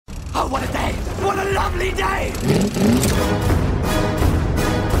Oh, what a day! What a lovely day!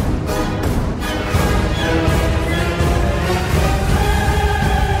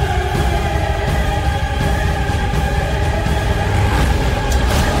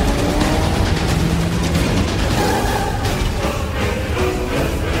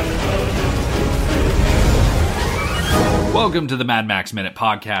 Welcome to the Mad Max Minute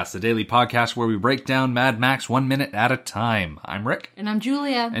Podcast, the daily podcast where we break down Mad Max 1 minute at a time. I'm Rick. And I'm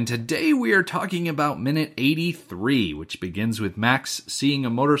Julia. And today we are talking about minute 83, which begins with Max seeing a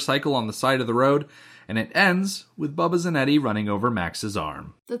motorcycle on the side of the road, and it ends with Bubba Zanetti running over Max's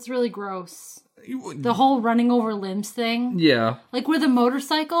arm. That's really gross. The whole running over limbs thing. Yeah. Like with a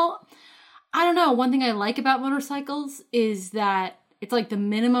motorcycle, I don't know. One thing I like about motorcycles is that it's like the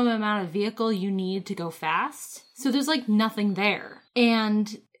minimum amount of vehicle you need to go fast. So there's like nothing there.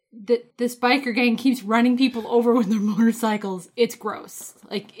 And this biker gang keeps running people over with their motorcycles. It's gross.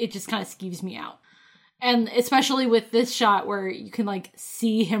 Like, it just kind of skeeves me out. And especially with this shot where you can like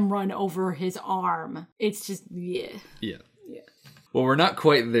see him run over his arm. It's just, yeah. Yeah. Well, we're not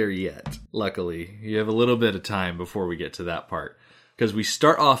quite there yet, luckily. You have a little bit of time before we get to that part. Because we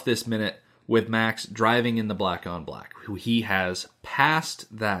start off this minute with Max driving in the black on black. He has passed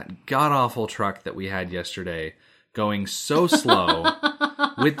that god-awful truck that we had yesterday, going so slow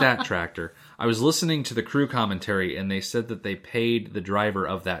with that tractor. I was listening to the crew commentary, and they said that they paid the driver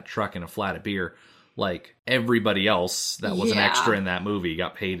of that truck in a flat of beer, like everybody else that was an extra in that movie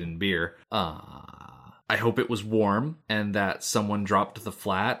got paid in beer. I hope it was warm, and that someone dropped the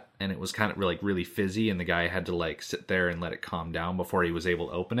flat, and it was kind of really fizzy, and the guy had to like sit there and let it calm down before he was able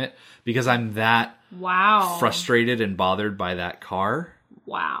to open it, because I'm that frustrated and bothered by that car.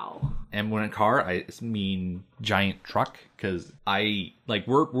 Wow. And when a car, I mean giant truck, because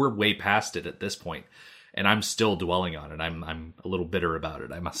we're way past it at this point, and I'm still dwelling on it. I'm a little bitter about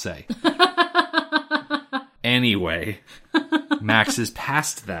it, I must say. Anyway, Max is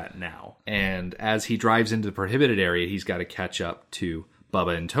past that now, and as he drives into the prohibited area, he's got to catch up to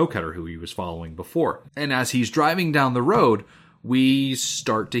Bubba and Toe Cutter, who he was following before. And as he's driving down the road, we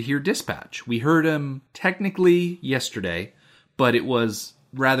start to hear dispatch. We heard him technically yesterday, but it was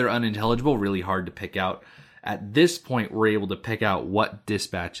rather unintelligible, really hard to pick out. At this point, we're able to pick out what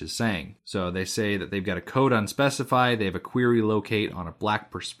dispatch is saying. So they say that they've got a code unspecified, they have a query locate on a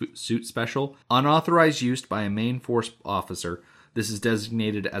black pursuit special, unauthorized use by a main force officer. This is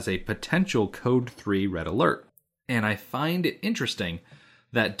designated as a potential code 3 red alert. And I find it interesting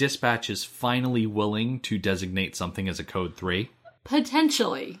that dispatch is finally willing to designate something as a code 3.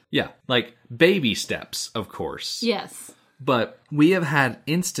 Potentially. Yeah, like baby steps, of course. Yes. But we have had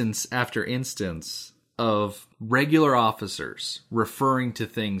instance after instance of regular officers referring to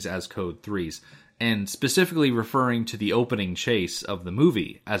things as code 3s, and specifically referring to the opening chase of the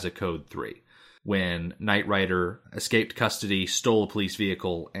movie as a code 3, when Knight Rider escaped custody, stole a police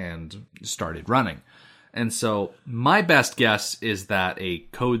vehicle, and started running. And so my best guess is that a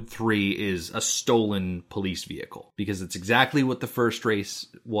code 3 is a stolen police vehicle, because it's exactly what the first race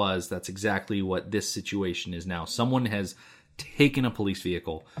was. That's exactly what this situation is now. Someone has taken a police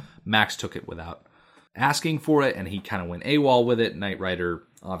vehicle. Max took it without asking for it, and he kind of went AWOL with it. Knight Rider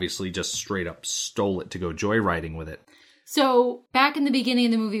obviously just straight up stole it to go joyriding with it. So back in the beginning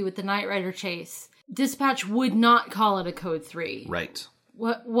of the movie with the Knight Rider chase, dispatch would not call it a code 3. Right.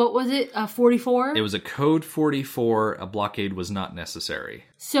 What was it? A 44? It was a code 44. A blockade was not necessary.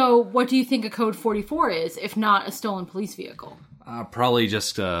 So what do you think a code 44 is, if not a stolen police vehicle? Probably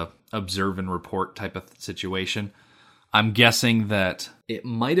just a observe and report type of situation. I'm guessing that it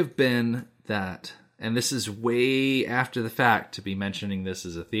might have been that, and this is way after the fact to be mentioning this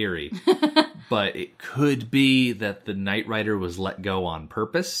as a theory, but it could be that the Knight Rider was let go on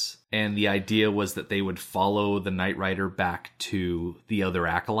purpose, and the idea was that they would follow the Knight Rider back to the other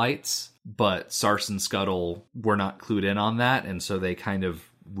acolytes, but Sars and Scuttle were not clued in on that, and so they kind of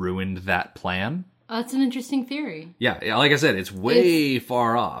ruined that plan. That's an interesting theory. Yeah, like I said, it's way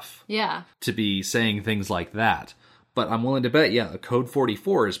far off to be saying things like that. But I'm willing to bet, a code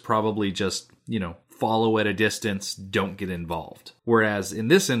 44 is probably just, follow at a distance, don't get involved. Whereas in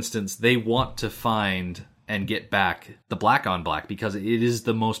this instance, they want to find and get back the black on black, because it is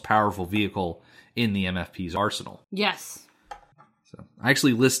the most powerful vehicle in the MFP's arsenal. Yes. So I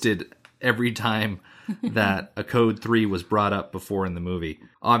actually listed every time that a code 3 was brought up before in the movie.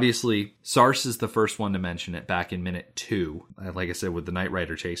 Obviously, Sars is the first one to mention it back in minute 2, like I said, with the Knight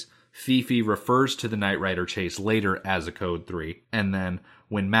Rider chase. Fifi refers to the Knight Rider chase later as a code 3. And then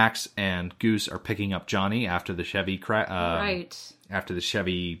when Max and Goose are picking up Johnny after the Chevy after the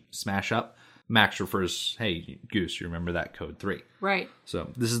Chevy smash up, Max refers, hey, Goose, you remember that code 3. Right. So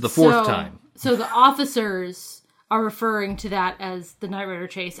this is the fourth time. So the officers are referring to that as the Knight Rider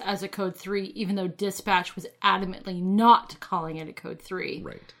chase as a code 3, even though dispatch was adamantly not calling it a code 3.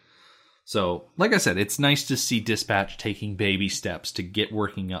 Right. So, like I said, it's nice to see dispatch taking baby steps to get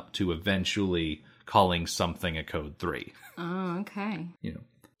working up to eventually calling something a code 3. Oh, okay.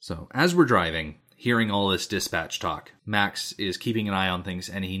 So as we're driving, hearing all this dispatch talk, Max is keeping an eye on things,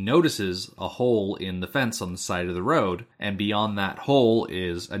 and he notices a hole in the fence on the side of the road, and beyond that hole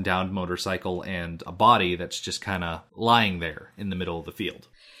is a downed motorcycle and a body that's just kind of lying there in the middle of the field.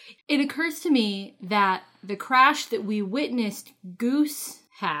 It occurs to me that the crash that we witnessed Goose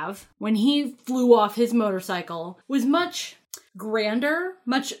have when he flew off his motorcycle was much grander,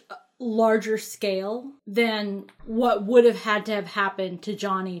 much larger scale than what would have had to have happened to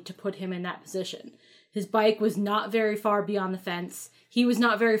Johnny to put him in that position. His bike was not very far beyond the fence. He was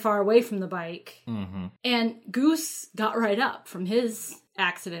not very far away from the bike. Mm-hmm. And Goose got right up from his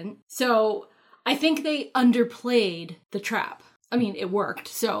accident. So I think they underplayed the trap. I mean, it worked,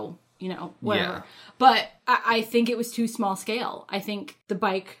 so, whatever. Yeah. But I think it was too small scale. I think the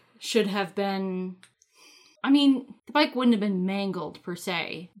bike should have been... the bike wouldn't have been mangled per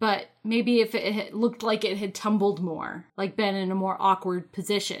se, but maybe if it had looked like it had tumbled more, like been in a more awkward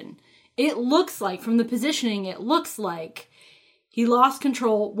position. It looks like, from the positioning, it looks like he lost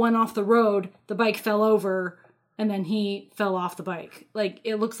control, went off the road, the bike fell over, and then he fell off the bike. Like,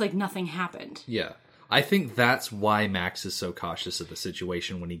 it looks like nothing happened. Yeah. I think that's why Max is so cautious of the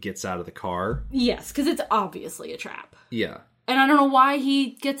situation when he gets out of the car. Yes, because it's obviously a trap. Yeah. And I don't know why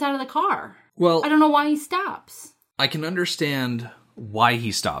he gets out of the car. Well, I don't know why he stops. I can understand why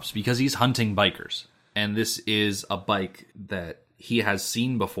he stops, because he's hunting bikers. And this is a bike that he has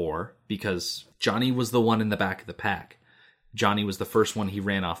seen before, because Johnny was the one in the back of the pack. Johnny was the first one he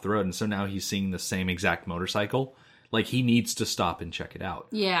ran off the road, and so now he's seeing the same exact motorcycle. Like, he needs to stop and check it out.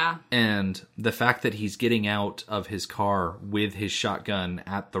 Yeah. And the fact that he's getting out of his car with his shotgun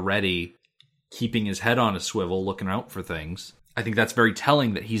at the ready, keeping his head on a swivel, looking out for things, I think that's very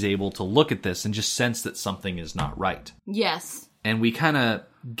telling that he's able to look at this and just sense that something is not right. Yes. And we kind of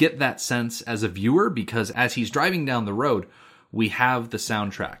get that sense as a viewer, because as he's driving down the road, we have the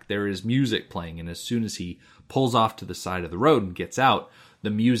soundtrack. There is music playing, and as soon as he pulls off to the side of the road and gets out, the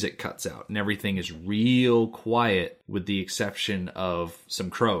music cuts out and everything is real quiet, with the exception of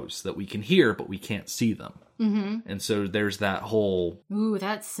some crows that we can hear, but we can't see them. Mm-hmm. And so there's that whole... Ooh,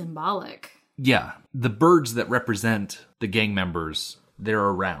 that's symbolic. Yeah. The birds that represent the gang members, they're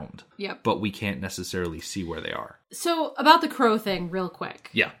around. Yep. But we can't necessarily see where they are. So about the crow thing, real quick.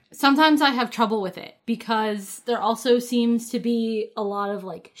 Yeah. Sometimes I have trouble with it because there also seems to be a lot of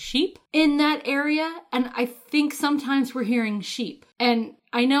sheep in that area. And I think sometimes we're hearing sheep. And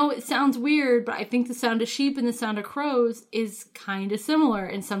I know it sounds weird, but I think the sound of sheep and the sound of crows is kind of similar.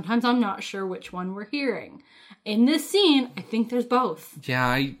 And sometimes I'm not sure which one we're hearing. In this scene, I think there's both.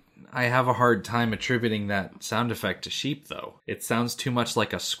 Yeah, I have a hard time attributing that sound effect to sheep, though. It sounds too much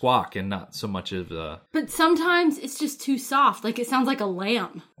like a squawk and not so much of a... But sometimes it's just too soft. It sounds like a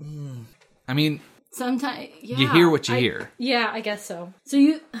lamb. I mean... Sometimes, yeah. You hear what you hear. Yeah, I guess so. So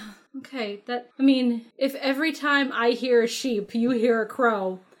you... Okay, if every time I hear a sheep, you hear a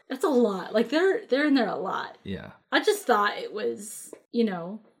crow, that's a lot. They're in there a lot. Yeah. I just thought it was,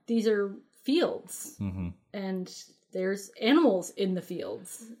 these are fields. Mm-hmm. And... there's animals in the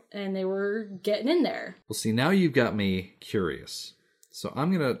fields, and they were getting in there. Well, see, now you've got me curious. So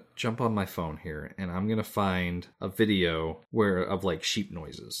I'm going to jump on my phone here, and I'm going to find a video of sheep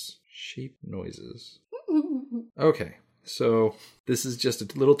noises. Sheep noises. Okay, so this is just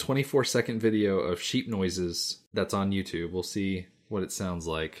a little 24-second video of sheep noises that's on YouTube. We'll see what it sounds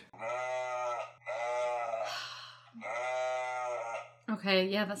like. Okay,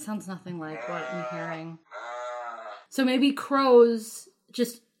 yeah, that sounds nothing like what I'm hearing. So maybe crows,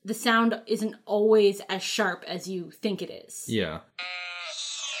 just the sound isn't always as sharp as you think it is. Yeah.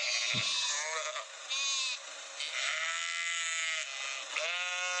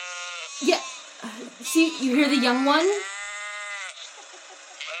 Yeah. See, you hear the young one?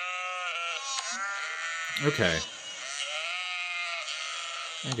 Okay.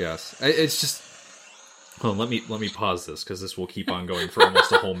 I guess. It's just... Hold on, let me pause this, because this will keep on going for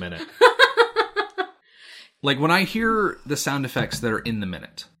almost a whole minute. When I hear the sound effects that are in the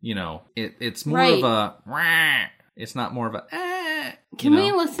minute, it's more of a... It's not more of a... Can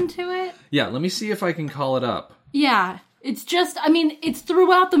we listen to it? Yeah, let me see if I can call it up. Yeah, it's just... it's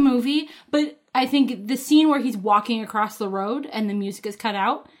throughout the movie, but I think the scene where he's walking across the road and the music is cut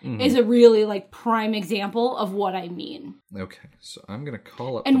out is a really, like, prime example of what I mean. Okay, so I'm going to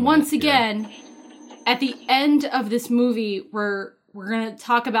call up... And once again, at the end of this movie, we're going to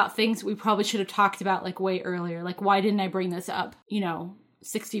talk about things we probably should have talked about, like, way earlier. Like, why didn't I bring this up,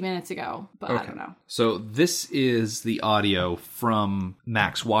 60 minutes ago? But I don't know. So this is the audio from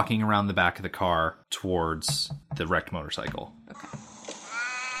Max walking around the back of the car towards the wrecked motorcycle. Okay.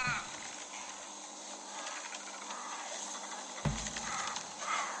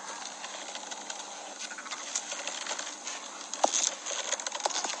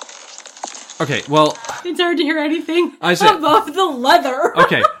 Okay, well... It's hard to hear anything I said, above the leather.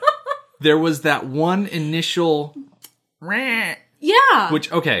 Okay, there was that one initial... Yeah.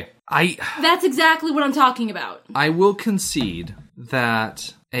 Which, okay, That's exactly what I'm talking about. I will concede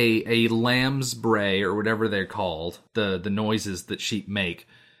that a lamb's bray, or whatever they're called, the noises that sheep make,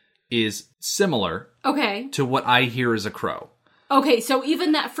 is similar Okay. to what I hear as a crow. Okay, so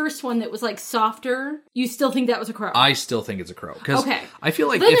even that first one that was, like, softer, you still think that was a crow? I still think it's a crow. 'Cause Okay. I feel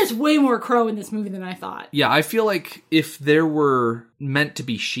like Then there's way more crow in this movie than I thought. Yeah, I feel like if there were meant to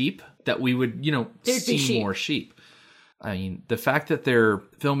be sheep, that we would, see more sheep. I mean, the fact that they're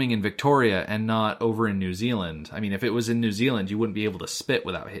filming in Victoria and not over in New Zealand, I mean, if it was in New Zealand, you wouldn't be able to spit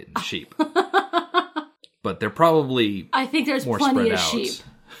without hitting sheep. But they're probably I think there's more plenty spread of out. sheep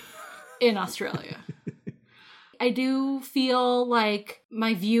in Australia. I do feel like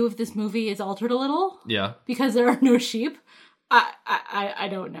my view of this movie is altered a little Yeah. because there are no sheep. I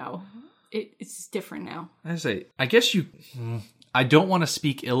don't know. It's different now. I guess I don't want to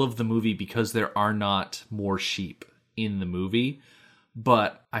speak ill of the movie because there are not more sheep in the movie,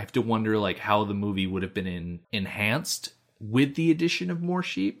 but I have to wonder, like, how the movie would have been enhanced with the addition of more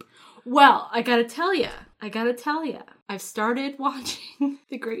sheep. Well, I gotta tell you, I've started watching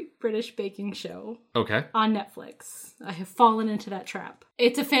The Great British Baking Show Okay. on Netflix. I have fallen into that trap.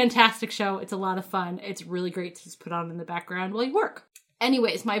 It's a fantastic show. It's a lot of fun. It's really great to just put on in the background while you work.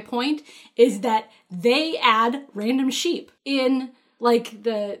 Anyways, my point is that they add random sheep in, like,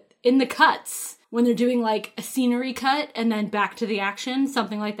 in the cuts when they're doing, like, a scenery cut and then back to the action,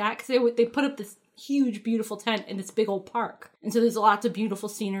 something like that. Because they put up this huge, beautiful tent in this big old park. And so there's lots of beautiful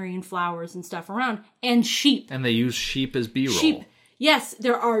scenery and flowers and stuff around. And sheep. And they use sheep as B-roll. Sheep. Yes,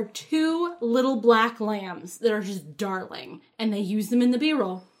 there are 2 little black lambs that are just darling. And they use them in the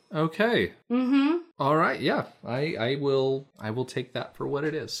B-roll. Okay. Mm-hmm. All right. Yeah. I will take that for what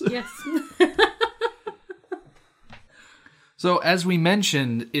it is. Yes. So, as we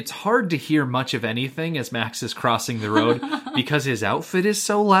mentioned, it's hard to hear much of anything as Max is crossing the road because his outfit is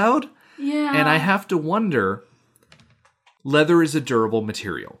so loud. Yeah. And I have to wonder, leather is a durable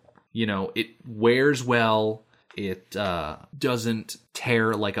material. It wears well. It doesn't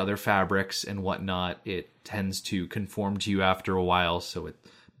tear like other fabrics and whatnot. It tends to conform to you after a while, so it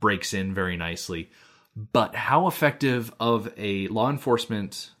breaks in very nicely. But how effective of a law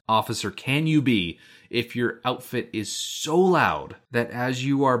enforcement officer can you be if your outfit is so loud that as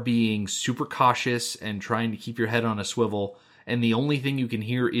you are being super cautious and trying to keep your head on a swivel, and the only thing you can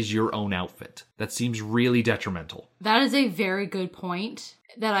hear is your own outfit? That seems really detrimental. That is a very good point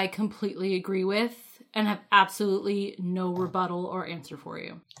that I completely agree with and have absolutely no rebuttal or answer for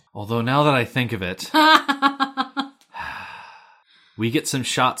you. Although now that I think of it, we get some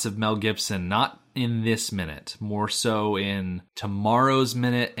shots of Mel Gibson, not in this minute, more so in tomorrow's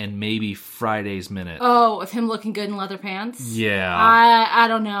minute and maybe Friday's minute. Oh, of him looking good in leather pants? Yeah. I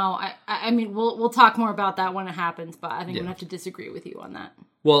don't know. I mean, we'll talk more about that when it happens, but I think I'm going to have to disagree with you on that.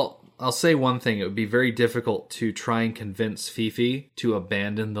 Well, I'll say one thing. It would be very difficult to try and convince Fifi to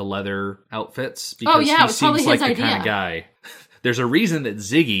abandon the leather outfits because he seems like the kind of guy. There's a reason that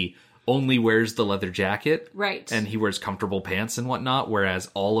Ziggy only wears the leather jacket. Right. And he wears comfortable pants and whatnot, whereas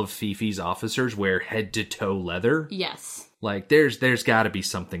all of Fifi's officers wear head-to-toe leather. Yes. Like, there's got to be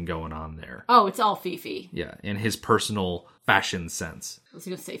something going on there. Oh, it's all Fifi. Yeah, in his personal fashion sense. I was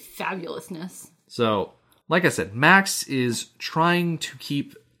going to say fabulousness. So, like I said, Max is trying to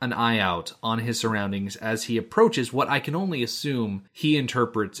keep an eye out on his surroundings as he approaches what I can only assume he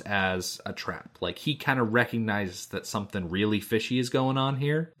interprets as a trap. Like, he kind of recognizes that something really fishy is going on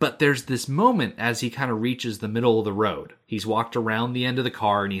here. But there's this moment as he kind of reaches the middle of the road. He's walked around the end of the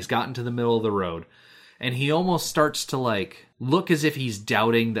car and he's gotten to the middle of the road. And he almost starts to, like, look as if he's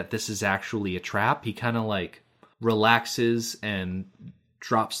doubting that this is actually a trap. He kind of, like, relaxes and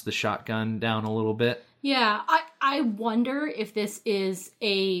drops the shotgun down a little bit. Yeah, I wonder if this is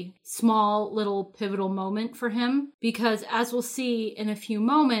a small little pivotal moment for him, because as we'll see in a few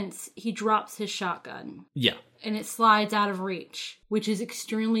moments, he drops his shotgun. Yeah. and it slides out of reach, which is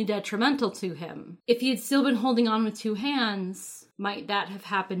extremely detrimental to him. If he had still been holding on with 2 hands, might that have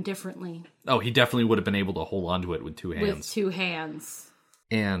happened differently? Oh, he definitely would have been able to hold onto it with 2 hands. With 2 hands.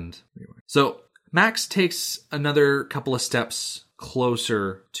 And so Max takes another couple of steps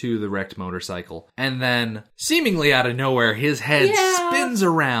closer to the wrecked motorcycle. And then, seemingly out of nowhere, his head spins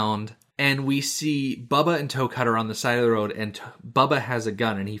around. And we see Bubba and Toe Cutter on the side of the road. And Bubba has a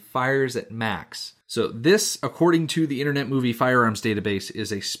gun and he fires at Max. So this, according to the Internet Movie Firearms Database,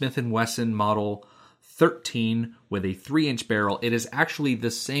 is a Smith & Wesson Model 13 with a 3-inch barrel. It is actually the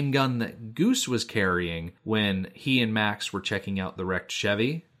same gun that Goose was carrying when he and Max were checking out the wrecked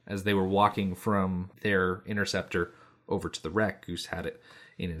Chevy. As they were walking from their Interceptor over to the wreck, Goose had it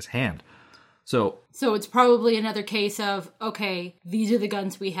in his hand. So it's probably another case of, okay, these are the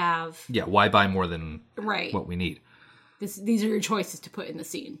guns we have. Yeah, why buy more than right. what we need? These are your choices to put in the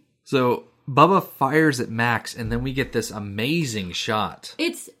scene. So Bubba fires at Max, and then we get this amazing shot.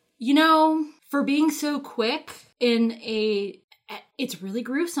 It's, for being so quick it's really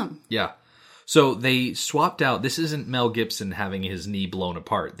gruesome. Yeah. So they swapped out, this isn't Mel Gibson having his knee blown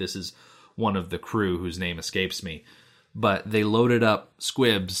apart. This is one of the crew whose name escapes me. But they loaded up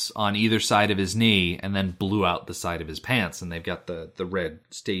squibs on either side of his knee and then blew out the side of his pants. And they've got the red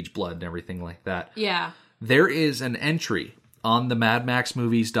stage blood and everything like that. Yeah. There is an entry on the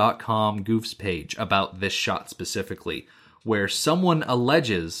MadMaxMovies.com Goofs page about this shot specifically, where someone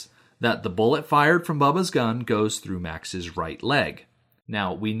alleges that the bullet fired from Bubba's gun goes through Max's right leg.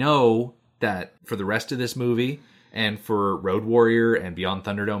 Now, we know that for the rest of this movie, and for Road Warrior and Beyond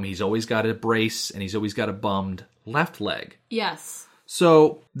Thunderdome, he's always got a brace and he's always got a bummed left leg. Yes.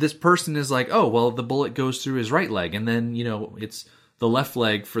 So this person is like, oh, well, the bullet goes through his right leg. And then, it's the left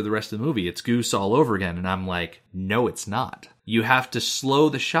leg for the rest of the movie. It's Goose all over again. And I'm like, no, it's not. You have to slow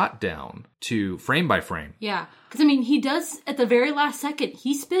the shot down to frame by frame. Yeah. Because, he does, at the very last second,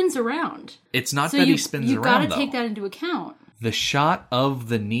 he spins around. It's not that he spins around, though. You've got to take that into account. The shot of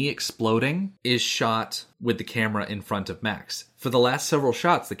the knee exploding is shot with the camera in front of Max. For the last several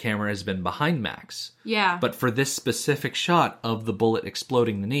shots, the camera has been behind Max. Yeah. But for this specific shot of the bullet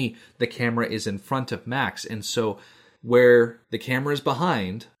exploding the knee, the camera is in front of Max. And so where the camera is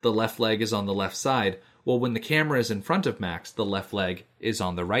behind, the left leg is on the left side. Well, when the camera is in front of Max, the left leg is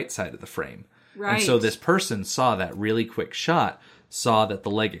on the right side of the frame. Right. And so this person saw that really quick shot, saw that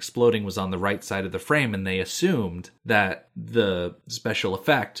the leg exploding was on the right side of the frame, and they assumed that the special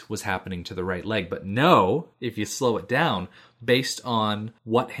effect was happening to the right leg. But no, if you slow it down, based on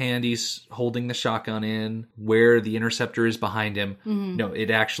what hand he's holding the shotgun in, where the Interceptor is behind him, no, it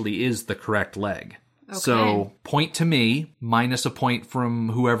actually is the correct leg. Okay. So, point to me, minus a point from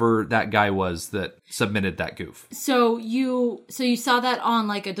whoever that guy was that submitted that goof. So you saw that on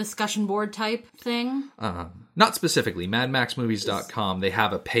like a discussion board type thing? Not specifically. MadMaxMovies.com, they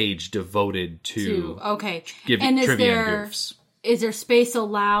have a page devoted to and trivia and goofs. Is there space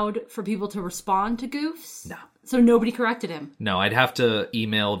allowed for people to respond to goofs? No. So nobody corrected him? No, I'd have to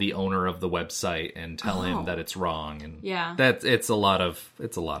email the owner of the website and tell him that it's wrong, and it's a lot of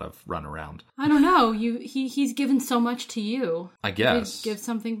runaround. I don't know. He's given so much to you. I guess. Give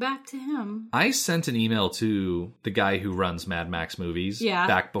something back to him. I sent an email to the guy who runs Mad Max Movies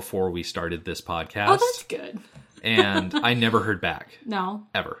back before we started this podcast. Oh, that's good. And I never heard back. No.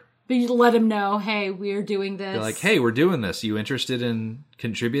 Ever. But you let him know, hey, we're doing this. They're like, hey, we're doing this. You interested in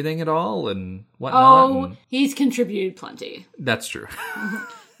contributing at all and whatnot? Oh, he's contributed plenty. That's true.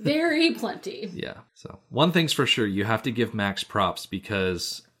 Very plenty. Yeah. So one thing's for sure, you have to give Max props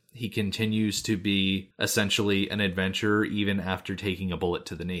because he continues to be essentially an adventurer even after taking a bullet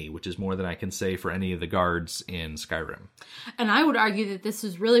to the knee, which is more than I can say for any of the guards in Skyrim. And I would argue that this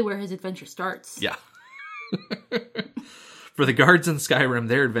is really where his adventure starts. Yeah. For the guards in Skyrim,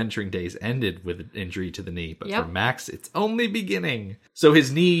 their adventuring days ended with an injury to the knee. But for Max, it's only beginning. So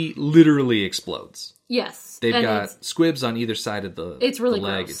his knee literally explodes. Yes. They've got squibs on either side of the leg.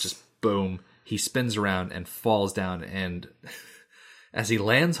 Gross. It just, boom. He spins around and falls down. And as he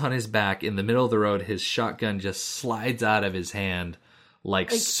lands on his back in the middle of the road, his shotgun just slides out of his hand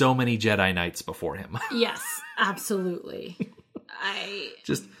like so many Jedi Knights before him. Yes, absolutely.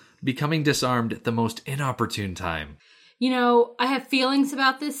 Just becoming disarmed at the most inopportune time. I have feelings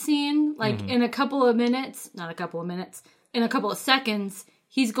about this scene. In a couple of minutes, in a couple of seconds,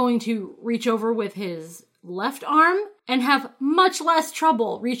 he's going to reach over with his left arm and have much less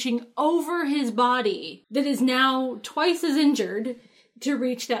trouble reaching over his body that is now twice as injured to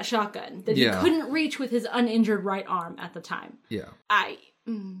reach that shotgun that he couldn't reach with his uninjured right arm at the time. Yeah.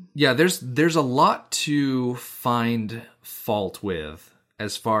 Yeah, there's a lot to find fault with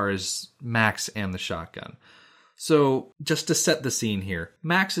as far as Max and the shotgun. So, just to set the scene here,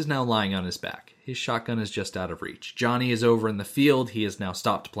 Max is now lying on his back. His shotgun is just out of reach. Johnny is over in the field. He has now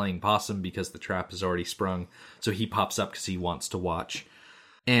stopped playing possum because the trap is already sprung. So he pops up because he wants to watch.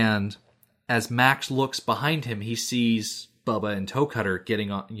 And as Max looks behind him, he sees Bubba and Toe Cutter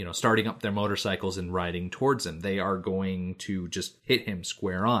getting on, starting up their motorcycles and riding towards him. They are going to just hit him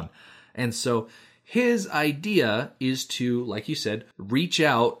square on. And so his idea is to, like you said, reach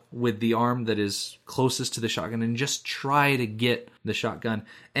out with the arm that is closest to the shotgun and just try to get the shotgun.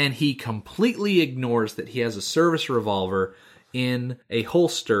 And he completely ignores that he has a service revolver in a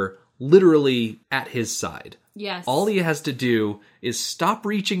holster literally at his side. Yes. All he has to do is stop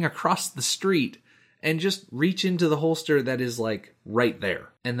reaching across the street and just reach into the holster that is like right there.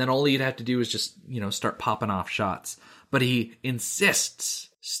 And then all he'd have to do is just, start popping off shots. But he insists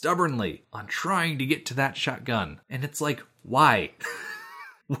stubbornly on trying to get to that shotgun. And it's like, why?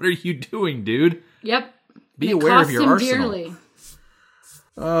 What are you doing, dude? Yep. Be aware of your arsenal. Dearly.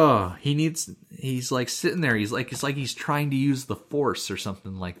 Oh, he's like sitting there. It's like he's trying to use the Force or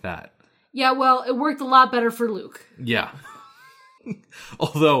something like that. Yeah, well, it worked a lot better for Luke. Yeah.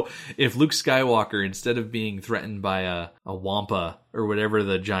 Although, if Luke Skywalker, instead of being threatened by a Wampa or whatever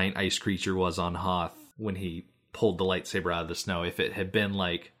the giant ice creature was on Hoth when he pulled the lightsaber out of the snow, if it had been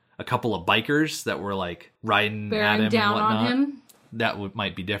like a couple of bikers that were like riding at him down and whatnot, on him, that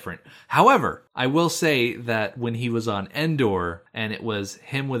might be different. However, I will say that when he was on Endor and it was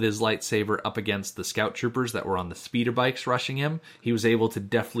him with his lightsaber up against the scout troopers that were on the speeder bikes rushing him, he was able to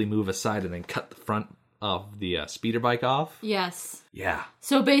deftly move aside and then cut the front of the speeder bike off. yes. Yeah.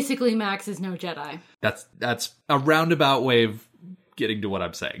 So basically, Max is no Jedi. That's a roundabout way of getting to what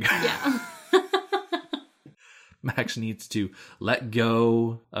I'm saying. Yeah. Max needs to let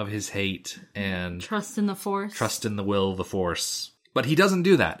go of his hate and Trust in the Force. trust in the will of the Force. But he doesn't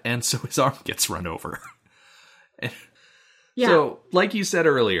do that, and so his arm gets run over. Yeah. So, like you said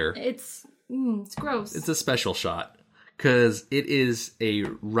earlier, It's gross. it's a special shot, because it is a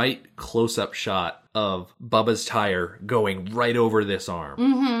right close-up shot of Bubba's tire going right over this arm.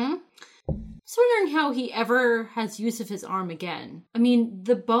 Mm-hmm. Just wondering how he ever has use of his arm again. I mean,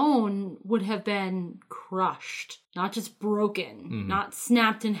 the bone would have been crushed, not just broken, not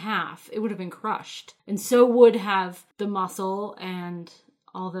snapped in half. It would have been crushed. And so would have the muscle and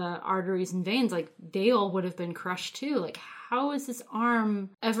all the arteries and veins. Like, they all would have been crushed too. Like, how is this arm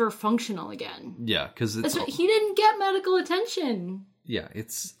ever functional again? Yeah, because He didn't get medical attention. Yeah,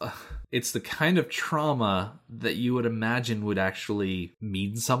 it's the kind of trauma that you would imagine would actually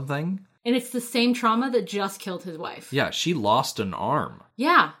mean something. And it's the same trauma that just killed his wife. Yeah, she lost an arm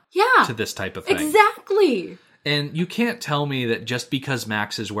Yeah. to this type of thing. Exactly. And you can't tell me that just because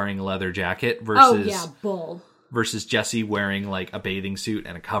Max is wearing a leather jacket versus bull. versus Jesse wearing like a bathing suit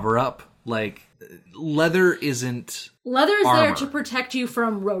and a cover-up, like leather isn't Leather is armor. there to protect you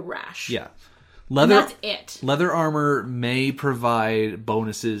from road rash. Yeah. And that's it. Leather armor may provide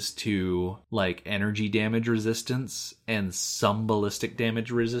bonuses to like energy damage resistance and some ballistic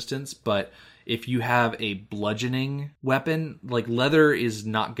damage resistance, but if you have a bludgeoning weapon, like leather is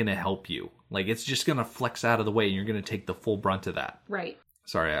not going to help you. Like it's just going to flex out of the way and you're going to take the full brunt of that. Right.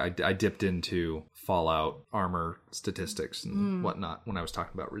 Sorry, I dipped into Fallout armor statistics and whatnot when I was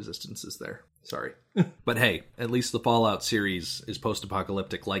talking about resistances there. Sorry. But hey, at least the Fallout series is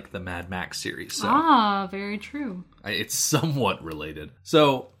post-apocalyptic like the Mad Max series. So Very true. it's somewhat related.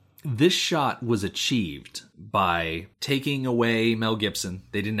 So this shot was achieved by taking away Mel Gibson.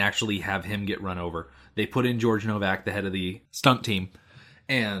 They didn't actually have him get run over. They put in George Novak, the head of the stunt team,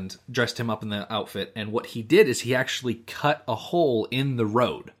 and dressed him up in the outfit. And what he did is he actually cut a hole in the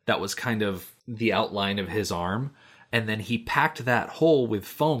road that was kind of the outline of his arm. And then he packed that hole with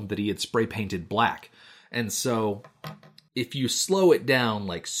foam that he had spray painted black. And so if you slow it down,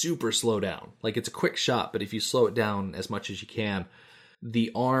 like super slow down, like it's a quick shot, but if you slow it down as much as you can,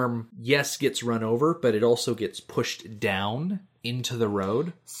 the arm, yes, gets run over, but it also gets pushed down into the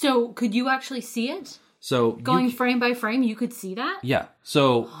road. So could you actually see it? So Going frame by frame, you could see that? yeah.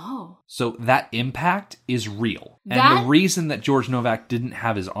 So so that impact is real. And the reason that George Novak didn't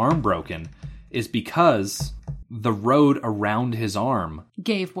have his arm broken is because the road around his arm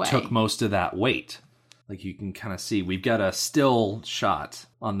Gave way. took most of that weight. Like you can kind of see, we've got a still shot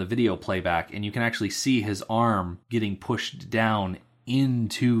on the video playback, and you can actually see his arm getting pushed down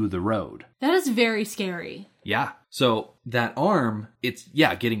into the road. That is very scary. Yeah. So that arm, it's,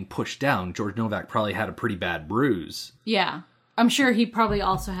 getting pushed down. George Novak probably had a pretty bad bruise. Yeah. I'm sure he probably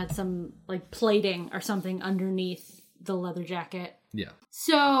also had some, like, plating or something underneath the leather jacket. Yeah.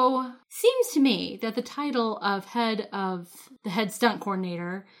 So, seems to me that the title of the head stunt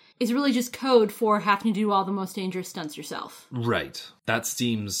coordinator is really just code for having to do all the most dangerous stunts yourself. Right. That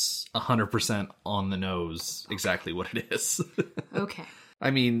seems 100% on the nose exactly what it is. Okay.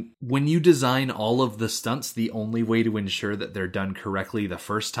 I mean, when you design all of the stunts, the only way to ensure that they're done correctly the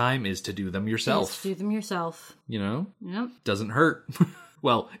first time is to do them yourself. Just do them yourself. You know? Yep. Doesn't hurt.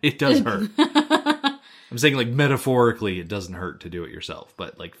 Well, it does hurt. I'm saying, like, metaphorically, it doesn't hurt to do it yourself.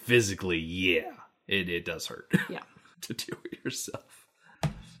 But, like, physically, yeah, it does hurt. Yeah. To do it yourself.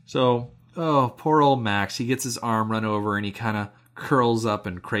 So, oh, poor old Max. He gets his arm run over and he kind of curls up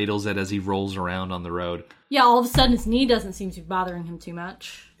and cradles it as he rolls around on the road. Yeah, all of a sudden his knee doesn't seem to be bothering him too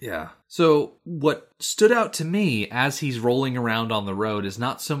much. Yeah. So what stood out to me as he's rolling around on the road is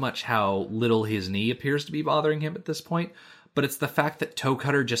not so much how little his knee appears to be bothering him at this point, but it's the fact that Toe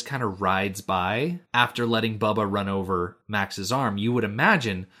Cutter just kind of rides by after letting Bubba run over Max's arm. You would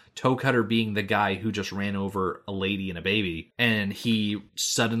imagine Toe Cutter being the guy who just ran over a lady and a baby, and he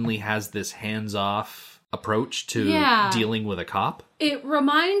suddenly has this hands-off approach to dealing with a cop. It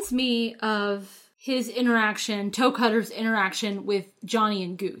reminds me of his interaction, Toe Cutter's interaction with Johnny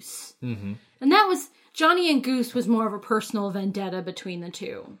and Goose. Mm-hmm. And that was, Johnny and Goose was more of a personal vendetta between the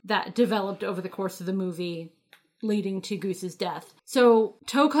two that developed over the course of the movie, leading to Goose's death. So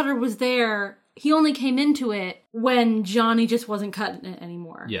Toe Cutter was there. He only came into it when Johnny just wasn't cutting it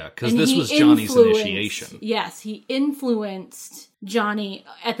anymore. Yeah, because this was Johnny's initiation. Yes, he influenced Johnny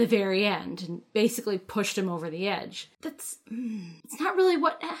at the very end and basically pushed him over the edge. It's not really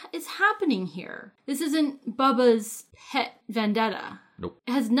what is happening here. This isn't Bubba's pet vendetta. Nope.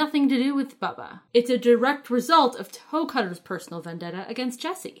 It has nothing to do with Bubba. It's a direct result of Toe Cutter's personal vendetta against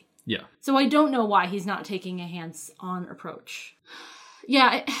Jesse. Yeah. So I don't know why he's not taking a hands-on approach.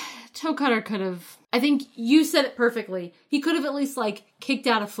 Yeah, Toe Cutter could have... I think you said it perfectly. He could have at least, like, kicked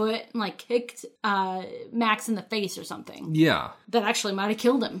out a foot and, like, kicked Max in the face or something. Yeah. That actually might have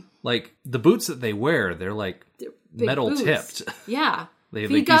killed him. Like, the boots that they wear, they're, like, metal boots. Tipped. Yeah. They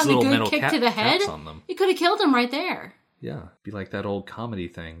have, if he'd like, gotten these a little good metal kick to the head, caps on them. he could have killed him right there. Yeah. Be like that old comedy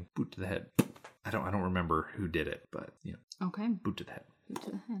thing. Boot to the head. I don't remember who did it, but, you know. Okay. Boot to the head. Boot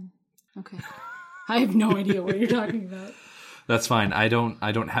to the head. Okay. I have no idea what you're talking about. That's fine. I don't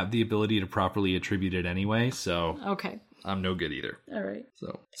have the ability to properly attribute it anyway, so okay. I'm no good either. All right.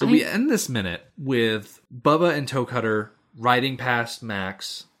 So we end this minute with Bubba and Toe Cutter riding past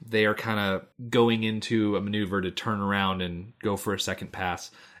Max. They are kind of going into a maneuver to turn around and go for a second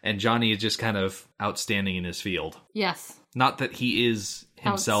pass, and Johnny is just kind of outstanding in his field. Yes. Not that he is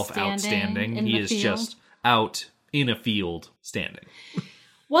himself outstanding. He is field. Just out in a field standing.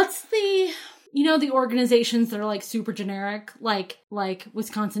 What's the... You know the organizations that are like super generic, like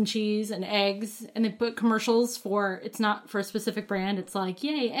Wisconsin cheese and eggs, and they put commercials for, it's not for a specific brand, it's like,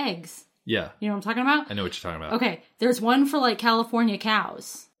 yay, eggs. Yeah. You know what I'm talking about? I know what you're talking about. Okay, there's one for like California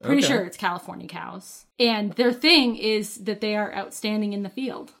cows. Pretty sure it's California cows. And their thing is that they are outstanding in the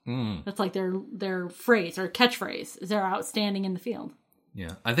field. That's like their phrase or catchphrase, is they're outstanding in the field.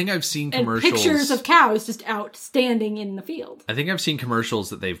 Yeah, I think I've seen commercials. And pictures of cows just outstanding in the field. I think I've seen commercials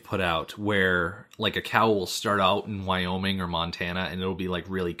that they've put out where, like, a cow will start out in Wyoming or Montana, and it'll be, like,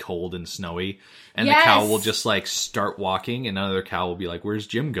 really cold and snowy. And the cow will just, like, start walking, and another cow will be like, where's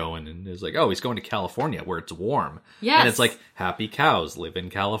Jim going? And it's like, oh, he's going to California, where it's warm. Yes. And it's like, happy cows live in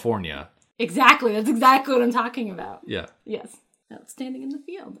California. Exactly. That's exactly what I'm talking about. Yeah. Yes. Outstanding in the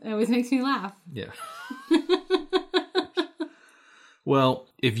field. It always makes me laugh. Yeah. Well,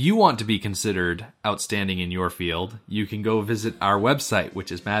 if you want to be considered outstanding in your field, you can go visit our website,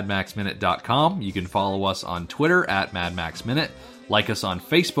 which is madmaxminute.com. You can follow us on Twitter at madmaxminute, like us on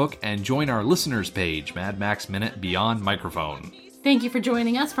Facebook, and join our listeners page, Mad Max Minute Beyond Microphone. Thank you for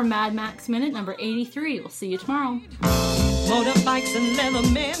joining us for Mad Max Minute number 83. We'll see you tomorrow. Motorbikes and leather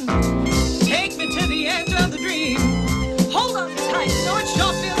men.